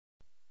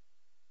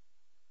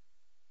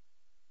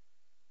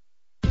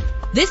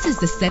This is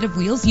the set of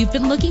wheels you've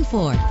been looking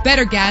for.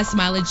 Better gas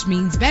mileage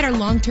means better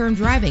long-term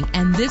driving,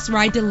 and this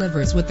ride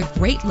delivers with a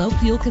great low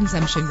fuel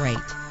consumption rate.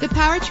 The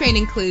powertrain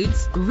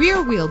includes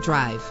rear-wheel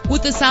drive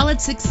with a solid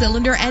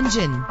 6-cylinder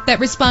engine that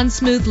responds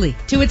smoothly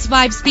to its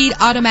 5-speed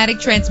automatic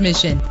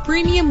transmission.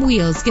 Premium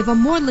wheels give a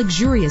more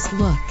luxurious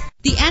look.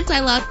 The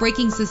anti-lock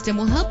braking system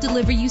will help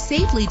deliver you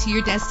safely to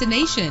your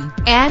destination.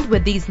 And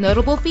with these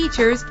notable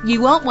features,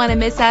 you won't want to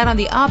miss out on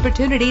the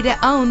opportunity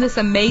to own this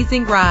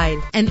amazing ride.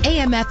 An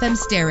AM/FM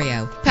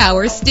stereo,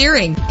 power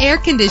steering, air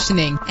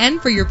conditioning,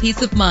 and for your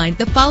peace of mind,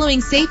 the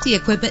following safety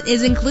equipment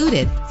is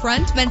included: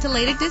 front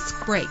ventilated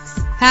disc brakes,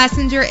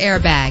 passenger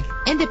airbag,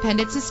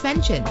 independent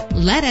suspension.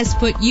 Let us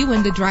put you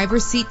in the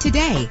driver's seat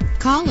today.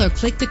 Call or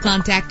click to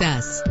contact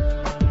us.